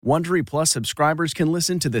Wondery Plus subscribers can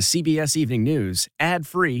listen to the CBS Evening News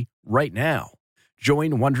ad-free right now.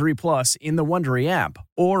 Join Wondery Plus in the Wondery app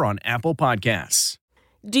or on Apple Podcasts.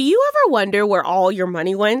 Do you ever wonder where all your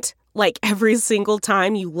money went? Like every single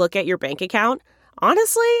time you look at your bank account?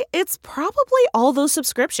 Honestly, it's probably all those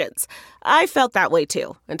subscriptions. I felt that way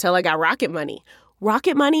too, until I got Rocket Money.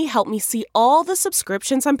 Rocket Money helped me see all the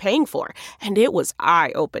subscriptions I'm paying for, and it was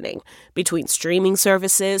eye-opening. Between streaming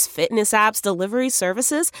services, fitness apps, delivery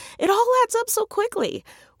services, it all adds up so quickly.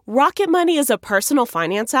 Rocket Money is a personal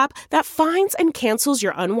finance app that finds and cancels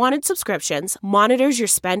your unwanted subscriptions, monitors your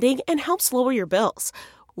spending, and helps lower your bills.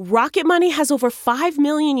 Rocket Money has over 5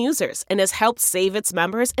 million users and has helped save its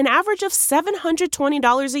members an average of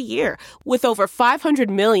 $720 a year, with over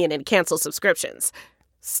 500 million in canceled subscriptions.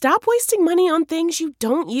 Stop wasting money on things you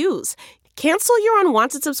don't use. Cancel your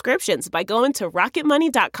unwanted subscriptions by going to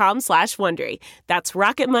rocketmoney.com/Wondery. That's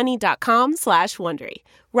rocketmoney.com/Wondery.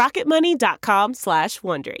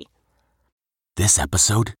 rocketmoney.com/Wondery. This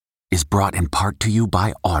episode is brought in part to you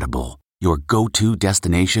by Audible, your go-to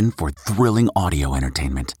destination for thrilling audio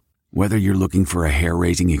entertainment. Whether you're looking for a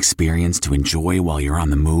hair-raising experience to enjoy while you're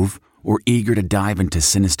on the move or eager to dive into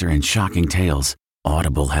sinister and shocking tales,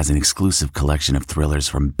 Audible has an exclusive collection of thrillers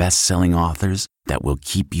from best-selling authors that will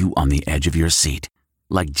keep you on the edge of your seat.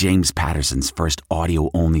 Like James Patterson's first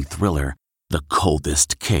audio-only thriller, The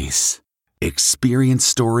Coldest Case. Experience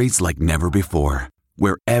stories like never before,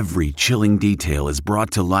 where every chilling detail is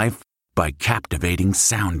brought to life by captivating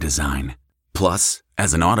sound design. Plus,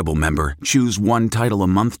 as an Audible member, choose one title a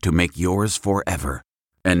month to make yours forever.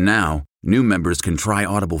 And now, new members can try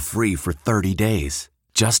Audible free for 30 days.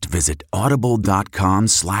 Just visit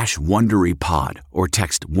audible.com/WonderyPod or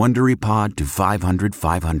text WonderyPod to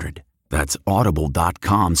 500-500. That's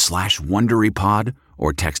audible.com/WonderyPod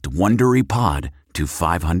or text WonderyPod to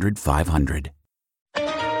 500-500.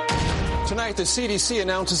 Tonight, the CDC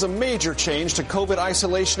announces a major change to COVID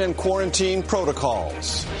isolation and quarantine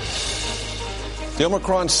protocols. The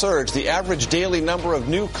Omicron surge, the average daily number of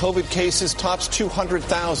new COVID cases tops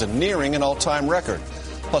 200,000, nearing an all-time record.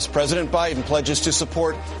 Plus, President Biden pledges to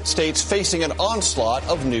support states facing an onslaught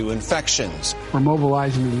of new infections. We're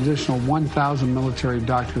mobilizing an additional 1,000 military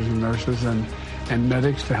doctors and nurses and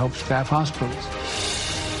medics to help staff hospitals.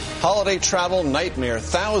 Holiday travel nightmare.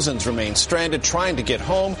 Thousands remain stranded trying to get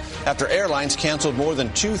home after airlines canceled more than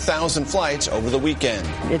 2,000 flights over the weekend.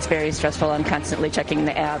 It's very stressful. I'm constantly checking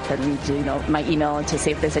the app and my email to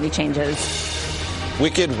see if there's any changes.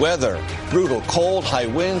 Wicked weather, brutal cold, high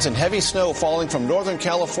winds, and heavy snow falling from Northern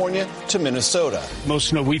California to Minnesota. Most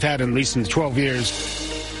snow we've had in at least in 12 years.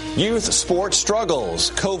 Youth sport struggles.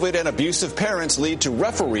 COVID and abusive parents lead to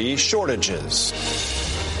referee shortages.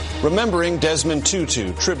 Remembering Desmond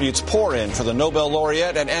Tutu, tributes pour in for the Nobel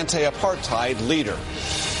laureate and anti-apartheid leader.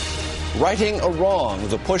 Righting a wrong,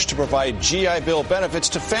 the push to provide GI Bill benefits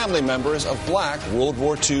to family members of black World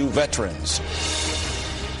War II veterans.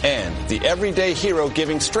 And the everyday hero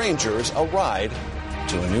giving strangers a ride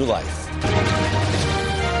to a new life.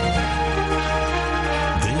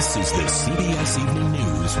 This is the CBS Evening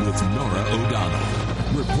News with Norah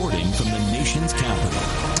O'Donnell, reporting from the nation's capital.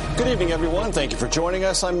 Good evening, everyone. Thank you for joining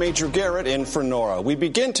us. I'm Major Garrett in for Norah. We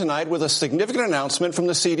begin tonight with a significant announcement from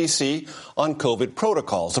the CDC on COVID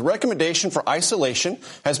protocols. The recommendation for isolation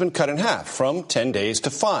has been cut in half from 10 days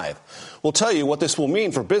to 5. We'll tell you what this will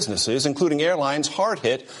mean for businesses, including airlines hard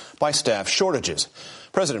hit by staff shortages.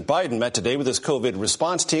 President Biden met today with his COVID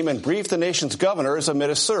response team and briefed the nation's governors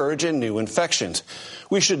amid a surge in new infections.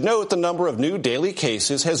 We should note the number of new daily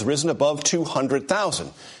cases has risen above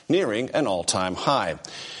 200,000, nearing an all-time high.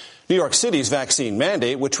 New York City's vaccine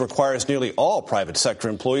mandate, which requires nearly all private sector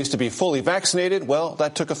employees to be fully vaccinated, well,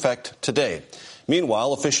 that took effect today.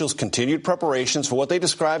 Meanwhile, officials continued preparations for what they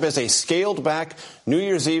describe as a scaled-back New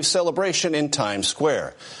Year's Eve celebration in Times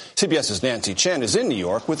Square. CBS's Nancy Chen is in New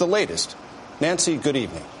York with the latest. Nancy, good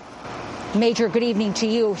evening. Major, good evening to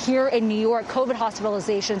you. Here in New York, COVID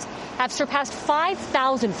hospitalizations have surpassed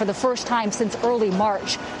 5,000 for the first time since early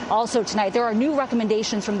March. Also tonight, there are new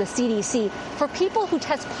recommendations from the CDC for people who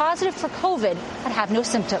test positive for COVID and have no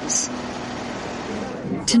symptoms.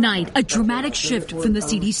 Tonight, a dramatic shift from the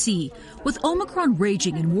CDC. With Omicron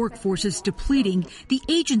raging and workforces depleting, the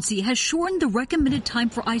agency has shortened the recommended time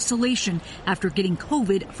for isolation after getting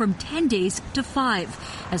COVID from 10 days to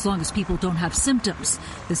 5, as long as people don't have symptoms.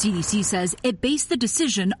 The CDC says it based the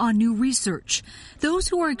decision on new research. Those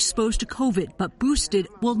who are exposed to COVID but boosted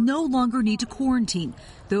will no longer need to quarantine.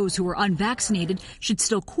 Those who are unvaccinated should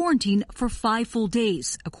still quarantine for 5 full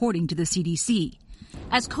days, according to the CDC.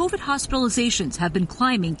 As COVID hospitalizations have been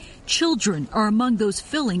climbing, children are among those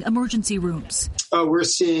filling emergency rooms. We're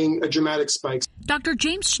seeing a dramatic spike. Dr.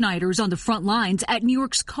 James Schneider is on the front lines at New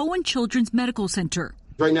York's Cohen Children's Medical Center.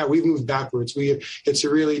 Right now, we've moved backwards. It's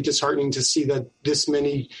really disheartening to see that this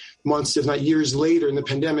many months, if not years later in the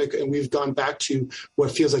pandemic, and we've gone back to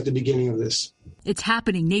what feels like the beginning of this. It's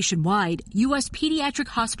happening nationwide. U.S. pediatric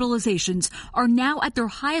hospitalizations are now at their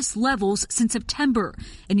highest levels since September.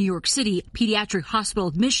 In New York City, pediatric hospital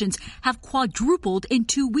admissions have quadrupled in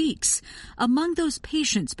 2 weeks. Among those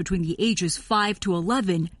patients between the ages 5 to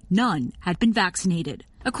 11, none had been vaccinated.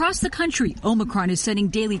 Across the country, Omicron is sending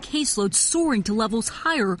daily caseloads soaring to levels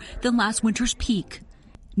higher than last winter's peak.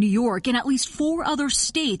 New York and at least 4 other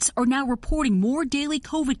states are now reporting more daily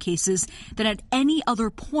COVID cases than at any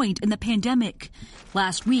other point in the pandemic.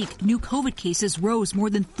 Last week, new COVID cases rose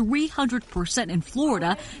more than 300% in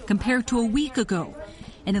Florida compared to a week ago.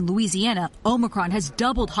 And in Louisiana, Omicron has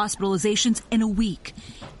doubled hospitalizations in a week.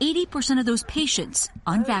 80% of those patients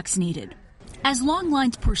unvaccinated. As long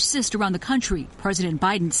lines persist around the country, President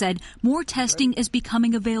Biden said more testing is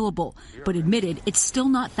becoming available, but admitted it's still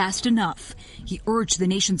not fast enough. He urged the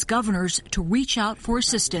nation's governors to reach out for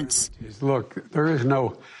assistance. Look, there is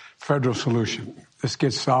no federal solution. This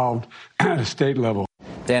gets solved at a state level.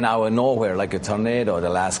 Then out of nowhere, like a tornado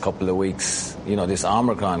the last couple of weeks, this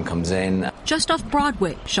Omicron comes in. Just off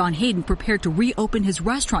Broadway, Sean Hayden prepared to reopen his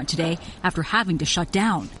restaurant today after having to shut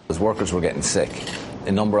down. Those workers were getting sick.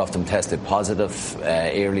 A number of them tested positive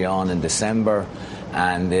early on in December,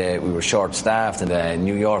 and we were short-staffed. And in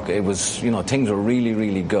New York, it was, things were really,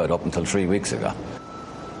 really good up until 3 weeks ago.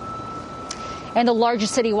 And the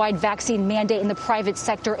largest citywide vaccine mandate in the private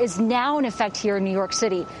sector is now in effect here in New York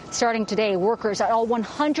City. Starting today, workers at all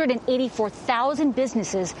 184,000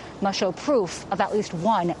 businesses must show proof of at least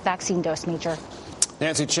one vaccine dose. Major.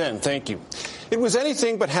 Nancy Chen, thank you. It was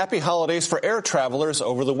anything but happy holidays for air travelers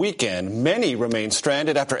over the weekend. Many remain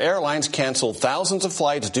stranded after airlines canceled thousands of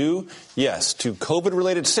flights due, yes, to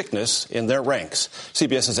COVID-related sickness in their ranks.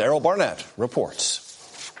 CBS's Errol Barnett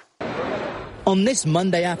reports. On this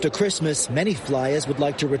Monday after Christmas, many flyers would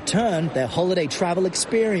like to return their holiday travel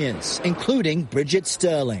experience, including Bridget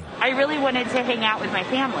Sterling. I really wanted to hang out with my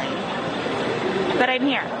family, but I'm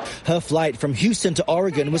here. Her flight from Houston to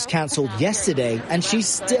Oregon was canceled yesterday, and she's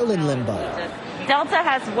still in limbo. Delta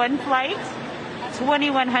has one flight,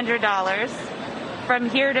 $2,100, from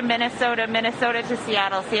here to Minnesota, Minnesota to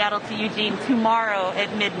Seattle, Seattle to Eugene tomorrow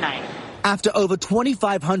at midnight. After over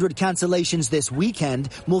 2,500 cancellations this weekend,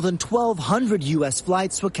 more than 1,200 U.S.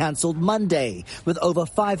 flights were canceled Monday, with over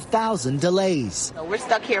 5,000 delays. We're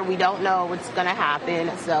stuck here. We don't know what's going to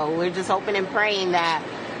happen, so we're just hoping and praying that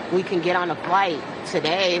we can get on a flight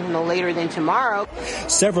today, no later than tomorrow.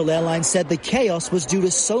 Several airlines said the chaos was due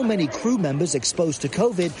to so many crew members exposed to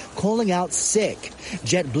COVID calling out sick.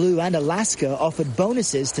 JetBlue and Alaska offered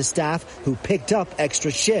bonuses to staff who picked up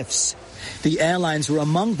extra shifts. The airlines were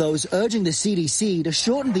among those urging the CDC to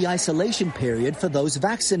shorten the isolation period for those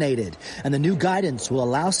vaccinated, and the new guidance will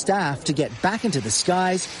allow staff to get back into the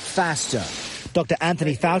skies faster. Dr.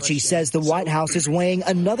 Anthony Fauci says the White House is weighing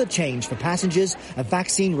another change for passengers, a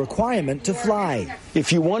vaccine requirement to fly.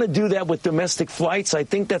 If you want to do that with domestic flights, I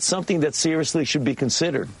think that's something that seriously should be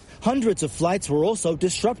considered. Hundreds of flights were also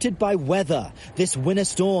disrupted by weather. This winter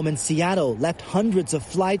storm in Seattle left hundreds of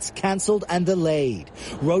flights canceled and delayed.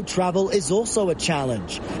 Road travel is also a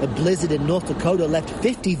challenge. A blizzard in North Dakota left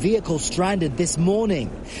 50 vehicles stranded this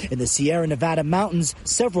morning. In the Sierra Nevada mountains,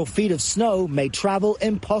 several feet of snow made travel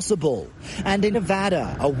impossible. And in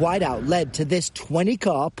Nevada, a whiteout led to this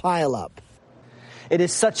 20-car pileup. It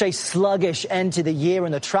is such a sluggish end to the year,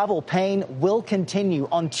 and the travel pain will continue.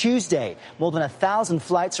 On Tuesday, more than 1,000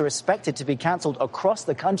 flights are expected to be canceled across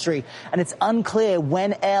the country, and it's unclear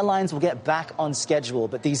when airlines will get back on schedule.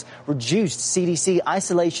 But these reduced CDC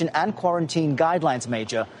isolation and quarantine guidelines,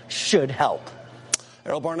 Major, should help.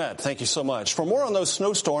 Errol Barnett, thank you so much. For more on those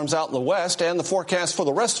snowstorms out in the west and the forecast for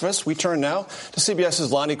the rest of us, we turn now to CBS's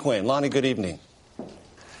Lonnie Quinn. Lonnie, good evening.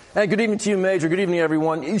 Hey, good evening to you, Major. Good evening,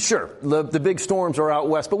 everyone. Sure, the big storms are out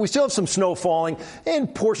west, but we still have some snow falling in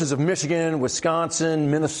portions of Michigan,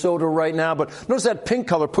 Wisconsin, Minnesota right now. But notice that pink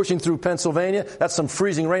color pushing through Pennsylvania. That's some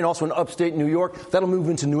freezing rain, also in upstate New York. That'll move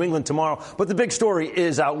into New England tomorrow. But the big story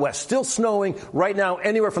is out west. Still snowing right now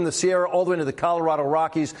anywhere from the Sierra all the way into the Colorado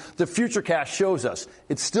Rockies. The Futurecast shows us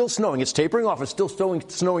it's still snowing. It's tapering off. It's still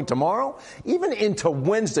snowing tomorrow, even into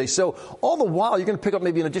Wednesday. So all the while, you're going to pick up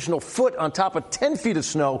maybe an additional foot on top of 10 feet of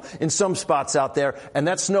snow in some spots out there, and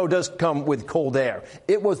that snow does come with cold air.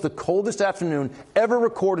 It was the coldest afternoon ever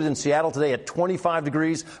recorded in Seattle today at 25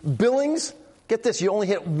 degrees. Billings, get this, you only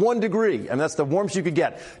hit 1 degree, and that's the warmest you could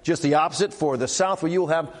get. Just the opposite for the south, where you'll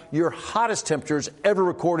have your hottest temperatures ever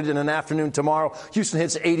recorded in an afternoon tomorrow. Houston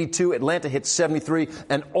hits 82, Atlanta hits 73,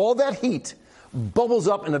 and all that heat bubbles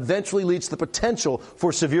up and eventually leads to the potential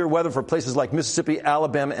for severe weather for places like Mississippi,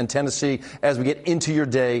 Alabama, and Tennessee as we get into your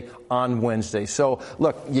day on Wednesday. So,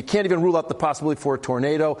 look, you can't even rule out the possibility for a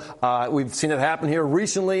tornado. We've seen it happen here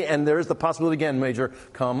recently, and there is the possibility again, Major,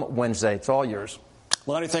 come Wednesday. It's all yours.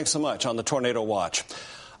 Lonnie, thanks so much on the Tornado Watch.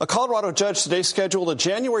 A Colorado judge today scheduled a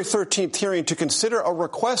January 13th hearing to consider a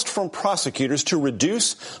request from prosecutors to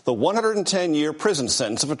reduce the 110-year prison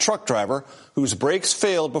sentence of a truck driver whose brakes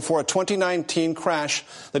failed before a 2019 crash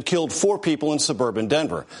that killed 4 people in suburban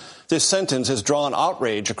Denver. This sentence has drawn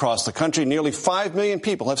outrage across the country. Nearly 5 million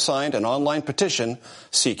people have signed an online petition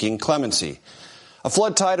seeking clemency. A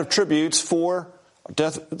flood tide of tributes for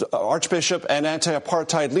Archbishop and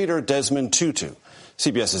anti-apartheid leader Desmond Tutu.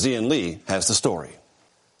 CBS's Ian Lee has the story.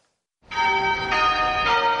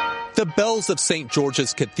 The bells of St.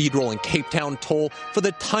 George's Cathedral in Cape Town toll for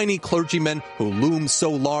the tiny clergyman who looms so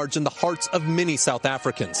large in the hearts of many South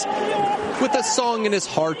Africans. With a song in his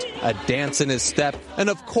heart, a dance in his step, and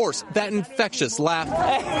of course, that infectious laugh,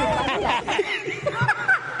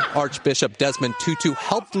 Archbishop Desmond Tutu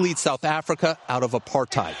helped lead South Africa out of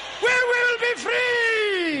apartheid. We will be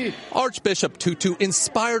free! Archbishop Tutu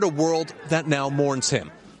inspired a world that now mourns him.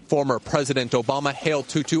 Former President Obama hailed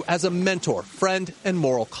Tutu as a mentor, friend, and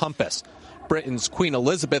moral compass. Britain's Queen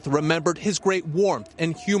Elizabeth remembered his great warmth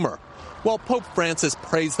and humor, while Pope Francis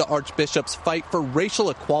praised the Archbishop's fight for racial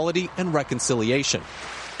equality and reconciliation.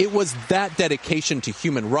 It was that dedication to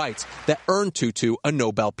human rights that earned Tutu a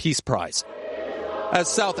Nobel Peace Prize. As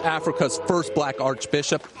South Africa's first black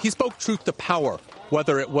archbishop, he spoke truth to power,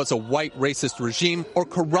 whether it was a white racist regime or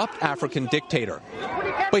corrupt African dictator.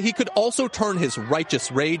 But he could also turn his righteous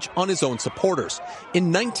rage on his own supporters.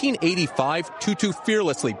 In 1985, Tutu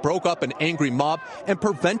fearlessly broke up an angry mob and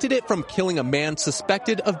prevented it from killing a man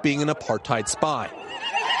suspected of being an apartheid spy.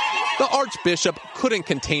 The Archbishop couldn't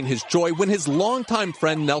contain his joy when his longtime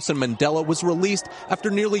friend Nelson Mandela was released after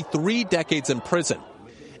nearly 3 decades in prison.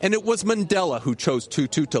 And it was Mandela who chose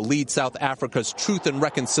Tutu to lead South Africa's Truth and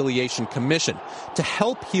Reconciliation Commission to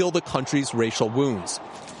help heal the country's racial wounds.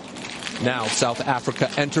 Now South Africa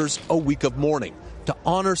enters a week of mourning to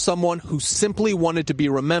honor someone who simply wanted to be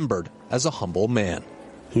remembered as a humble man.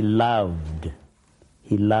 He loved.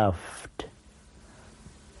 He laughed.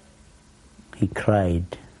 He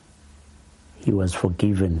cried. He was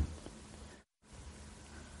forgiven.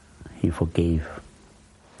 He forgave.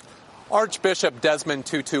 Archbishop Desmond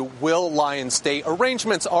Tutu will lie in state.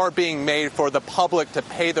 Arrangements are being made for the public to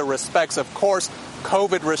pay their respects, of course,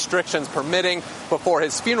 COVID restrictions permitting, before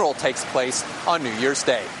his funeral takes place on New Year's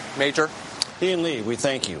Day. Major? Ian Lee, we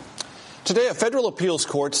thank you. Today, a federal appeals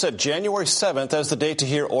court set January 7th as the date to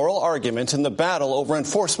hear oral arguments in the battle over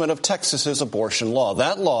enforcement of Texas's abortion law.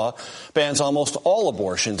 That law bans almost all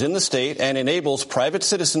abortions in the state and enables private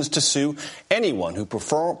citizens to sue anyone who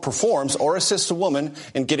performs or assists a woman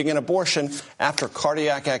in getting an abortion after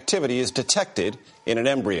cardiac activity is detected in an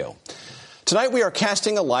embryo. Tonight, we are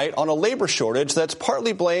casting a light on a labor shortage that's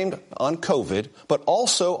partly blamed on COVID, but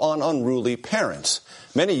also on unruly parents.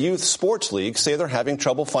 Many youth sports leagues say they're having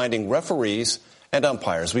trouble finding referees and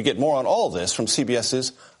umpires. We get more on all this from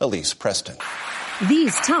CBS's Elise Preston.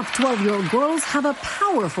 These tough 12-year-old girls have a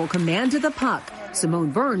powerful command of the puck.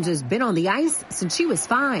 Simone Burns has been on the ice since she was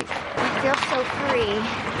 5. I feel so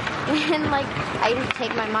free. And, I just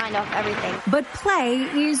take my mind off everything. But play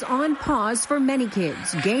is on pause for many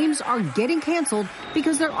kids. Games are getting canceled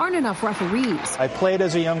because there aren't enough referees. I played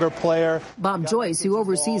as a younger player. Bob Joyce, who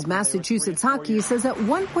oversees Massachusetts hockey, says at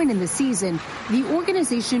one point in the season, the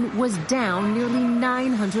organization was down nearly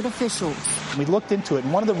 900 officials. We looked into it,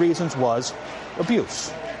 and one of the reasons was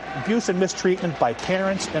abuse. Abuse and mistreatment by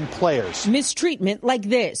parents and players. Mistreatment like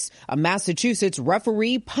this. A Massachusetts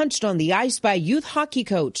referee punched on the ice by a youth hockey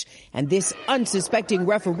coach. And this unsuspecting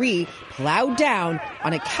referee plowed down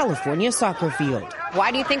on a California soccer field.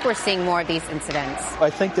 Why do you think we're seeing more of these incidents? I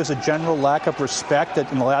think there's a general lack of respect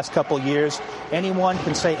that in the last couple of years, anyone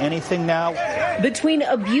can say anything now. Between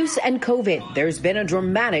abuse and COVID, there's been a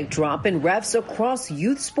dramatic drop in refs across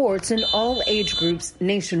youth sports in all age groups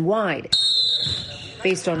nationwide.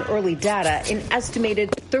 Based on early data, an estimated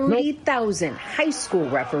 30,000 high school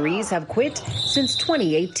referees have quit since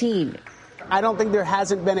 2018. I don't think there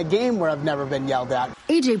hasn't been a game where I've never been yelled at.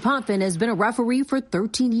 AJ Potvin has been a referee for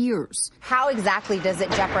 13 years. How exactly does it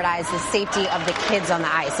jeopardize the safety of the kids on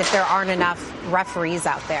the ice if there aren't enough referees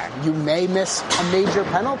out there? You may miss a major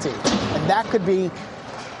penalty, and that could be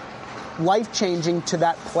life-changing to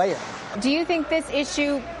that player. Do you think this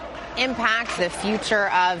issue impacts the future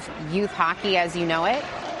of youth hockey as you know it?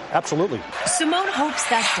 Absolutely. Simone hopes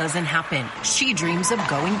that doesn't happen. She dreams of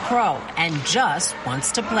going pro and just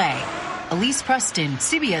wants to play. Elise Preston,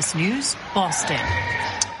 CBS News, Boston.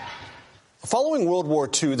 Following World War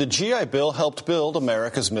II, the GI Bill helped build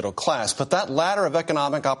America's middle class, but that ladder of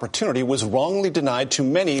economic opportunity was wrongly denied to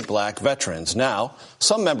many black veterans. Now,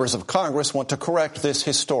 some members of Congress want to correct this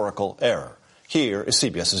historical error. Here is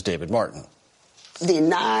CBS's David Martin.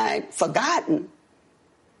 Denied, forgotten,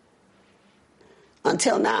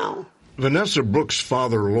 until now. Vanessa Brooks'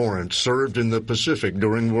 father, Lawrence, served in the Pacific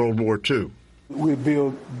during World War II. We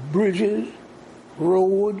built bridges,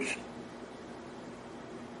 roads,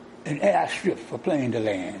 and airstrips for plane to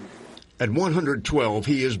land. At 112,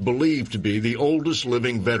 he is believed to be the oldest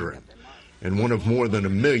living veteran and one of more than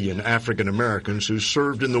 1 million African Americans who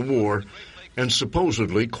served in the war and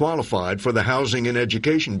supposedly qualified for the housing and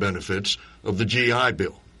education benefits of the GI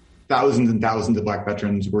Bill. Thousands and thousands of black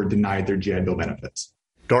veterans were denied their GI Bill benefits.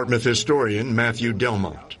 Dartmouth historian Matthew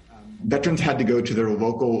Delmont. Veterans had to go to their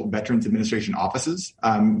local Veterans Administration offices.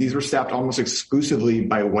 These were staffed almost exclusively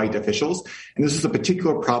by white officials, and this was a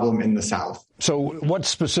particular problem in the South. So what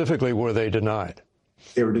specifically were they denied?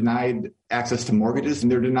 They were denied access to mortgages,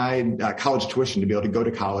 and they were denied college tuition to be able to go to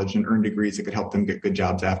college and earn degrees that could help them get good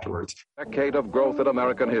jobs afterwards. Decade of growth in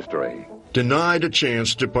American history. Denied a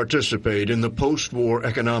chance to participate in the post-war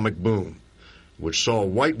economic boom, which saw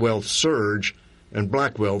white wealth surge and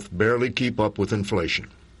black wealth barely keep up with inflation.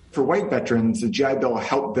 For white veterans, the GI Bill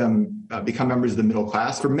helped them become members of the middle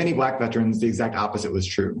class. For many black veterans, the exact opposite was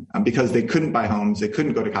true. Because they couldn't buy homes, they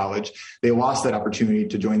couldn't go to college, they lost that opportunity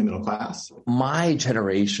to join the middle class. My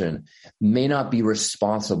generation may not be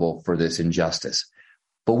responsible for this injustice,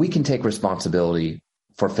 but we can take responsibility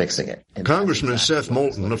for fixing it. Congressman Seth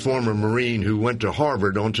Moulton, a former Marine who went to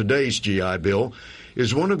Harvard on today's GI Bill,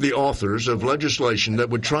 is one of the authors of legislation that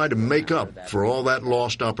would try to make up for all that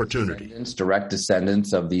lost opportunity. Direct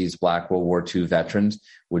descendants of these Black World War II veterans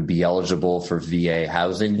would be eligible for VA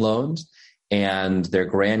housing loans, and their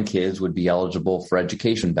grandkids would be eligible for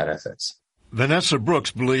education benefits. Vanessa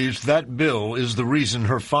Brooks believes that bill is the reason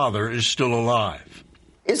her father is still alive.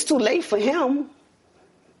 It's too late for him,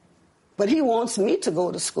 but he wants me to go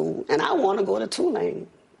to school, and I want to go to Tulane,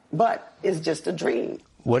 but it's just a dream.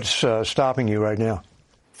 What's stopping you right now?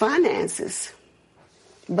 Finances.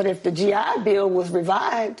 But if the GI Bill was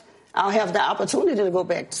revived, I'll have the opportunity to go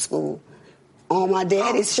back to school on my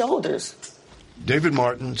daddy's shoulders. David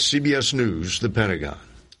Martin, CBS News, The Pentagon.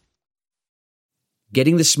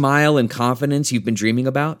 Getting the smile and confidence you've been dreaming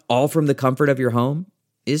about, all from the comfort of your home,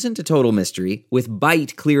 isn't a total mystery with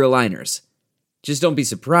Byte clear aligners. Just don't be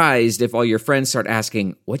surprised if all your friends start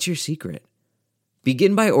asking, "What's your secret?"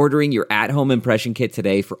 Begin by ordering your at-home impression kit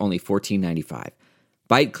today for only $14.95.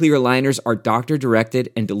 Byte clear aligners are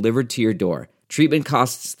doctor-directed and delivered to your door. Treatment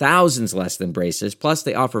costs thousands less than braces, plus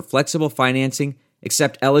they offer flexible financing,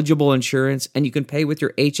 accept eligible insurance, and you can pay with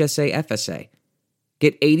your HSA FSA.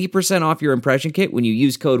 Get 80% off your impression kit when you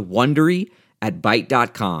use code WONDERY at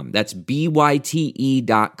Byte.com. That's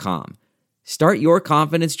BYTE.com. Start your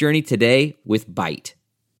confidence journey today with Byte.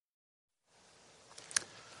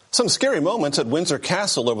 Some scary moments at Windsor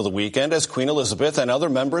Castle over the weekend as Queen Elizabeth and other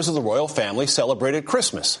members of the royal family celebrated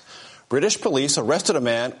Christmas. British police arrested a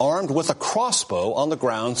man armed with a crossbow on the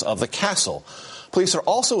grounds of the castle. Police are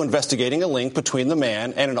also investigating a link between the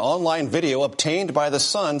man and an online video obtained by the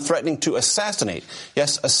Sun threatening to assassinate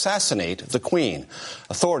the Queen.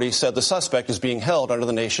 Authorities said the suspect is being held under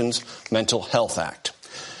the nation's Mental Health Act.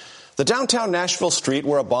 The downtown Nashville street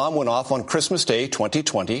where a bomb went off on Christmas Day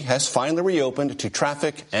 2020 has finally reopened to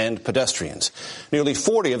traffic and pedestrians. Nearly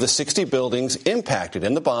 40 of the 60 buildings impacted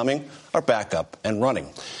in the bombing are back up and running.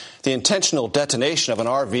 The intentional detonation of an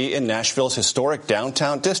RV in Nashville's historic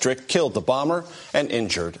downtown district killed the bomber and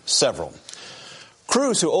injured several.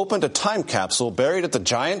 Crews who opened a time capsule buried at the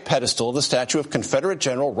giant pedestal of the statue of Confederate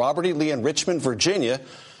General Robert E. Lee in Richmond, Virginia,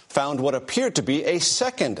 found what appeared to be a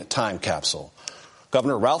second time capsule.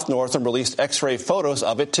 Governor Ralph Northam released X-ray photos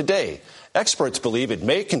of it today. Experts believe it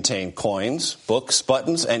may contain coins, books,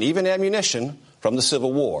 buttons, and even ammunition from the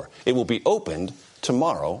Civil War. It will be opened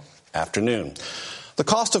tomorrow afternoon. The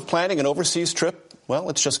cost of planning an overseas trip, well,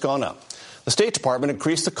 it's just gone up. The State Department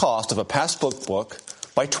increased the cost of a passport book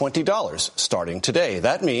by $20 starting today.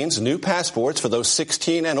 That means new passports for those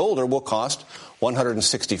 16 and older will cost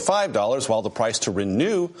 $165, while the price to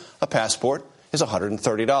renew a passport is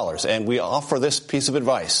 $130. And we offer this piece of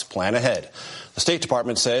advice: plan ahead. The State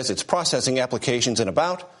Department says it's processing applications in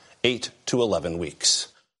about 8 to 11 weeks.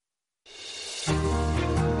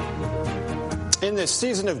 In this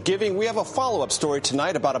season of giving, we have a follow-up story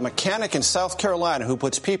tonight about a mechanic in South Carolina who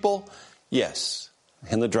puts people, yes,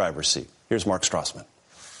 in the driver's seat. Here's Mark Strassman.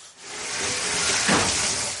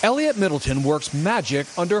 Elliot Middleton works magic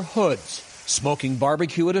under hoods, smoking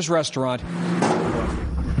barbecue at his restaurant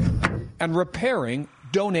and repairing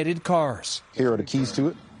donated cars. Here are the keys to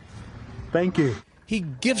it. Thank you. He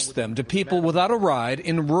gifts them to people without a ride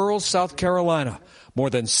in rural South Carolina. More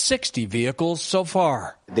than 60 vehicles so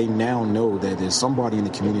far. They now know that there's somebody in the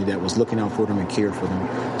community that was looking out for them and cared for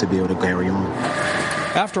them to be able to carry on.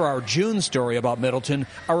 After our June story about Middleton,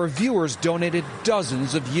 our viewers donated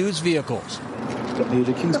dozens of used vehicles. Here's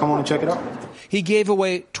your keys. Come on and check it out. He gave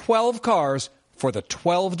away 12 cars for the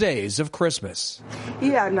 12 days of Christmas.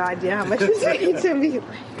 You have no idea how much it's taking to me.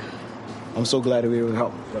 I'm so glad that we were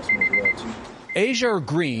able to help. Asia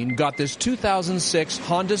Green got this 2006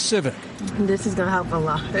 Honda Civic. This is going to help a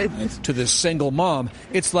lot. To this single mom,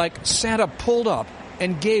 it's like Santa pulled up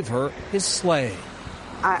and gave her his sleigh.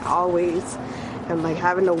 I always am like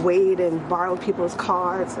having to wait and borrow people's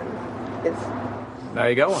cars. And it's... How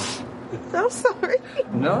you going? I'm sorry.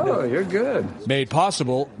 No, you're good. Made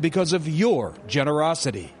possible because of your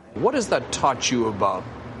generosity. What has that taught you about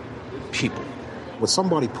people? With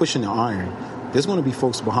somebody pushing the iron, there's going to be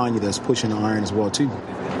folks behind you that's pushing the iron as well, too.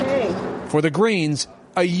 Hey. For the Greens,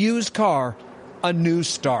 a used car, a new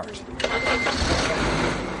start.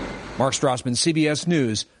 Mark Strassman, CBS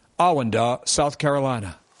News, Awanda, South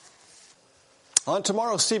Carolina. On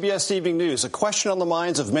tomorrow's CBS Evening News, a question on the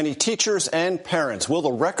minds of many teachers and parents. Will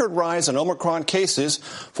the record rise in Omicron cases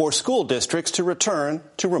force school districts to return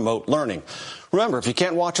to remote learning? Remember, if you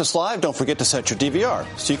can't watch us live, don't forget to set your DVR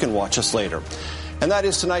so you can watch us later. And that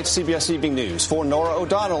is tonight's CBS Evening News. For Norah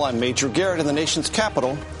O'Donnell, I'm Major Garrett in the nation's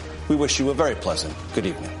capital. We wish you a very pleasant good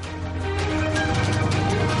evening.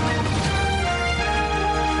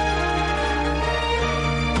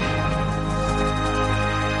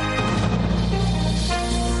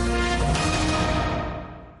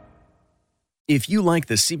 If you like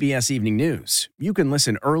the CBS Evening News, you can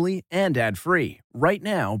listen early and ad-free right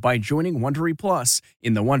now by joining Wondery Plus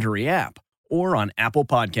in the Wondery app or on Apple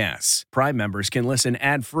Podcasts. Prime members can listen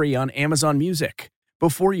ad-free on Amazon Music.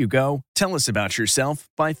 Before you go, tell us about yourself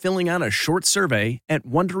by filling out a short survey at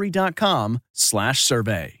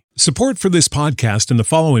Wondery.com/survey. Support for this podcast and the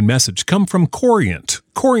following message come from Corient.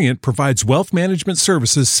 Corient provides wealth management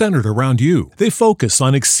services centered around you. They focus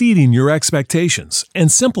on exceeding your expectations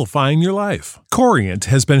and simplifying your life. Corient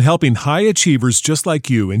has been helping high achievers just like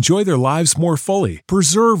you enjoy their lives more fully,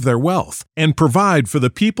 preserve their wealth, and provide for the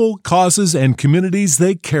people, causes, and communities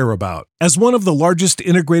they care about. As one of the largest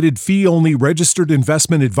integrated fee-only registered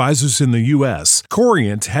investment advisors in the U.S.,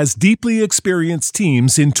 Corient has deeply experienced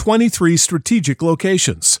teams in 23 strategic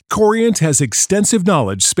locations. Corient has extensive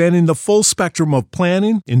knowledge spanning the full spectrum of planning,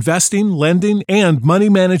 investing, lending, and money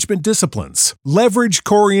management disciplines. Leverage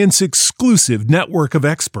Corient's exclusive network of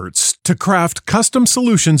experts to craft custom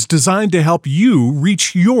solutions designed to help you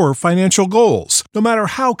reach your financial goals, no matter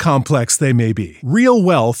how complex they may be. Real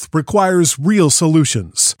wealth requires real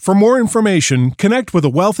solutions. For more information, connect with a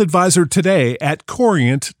wealth advisor today at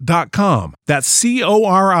Corient.com. That's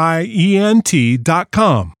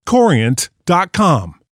Corient.com. Corient.com.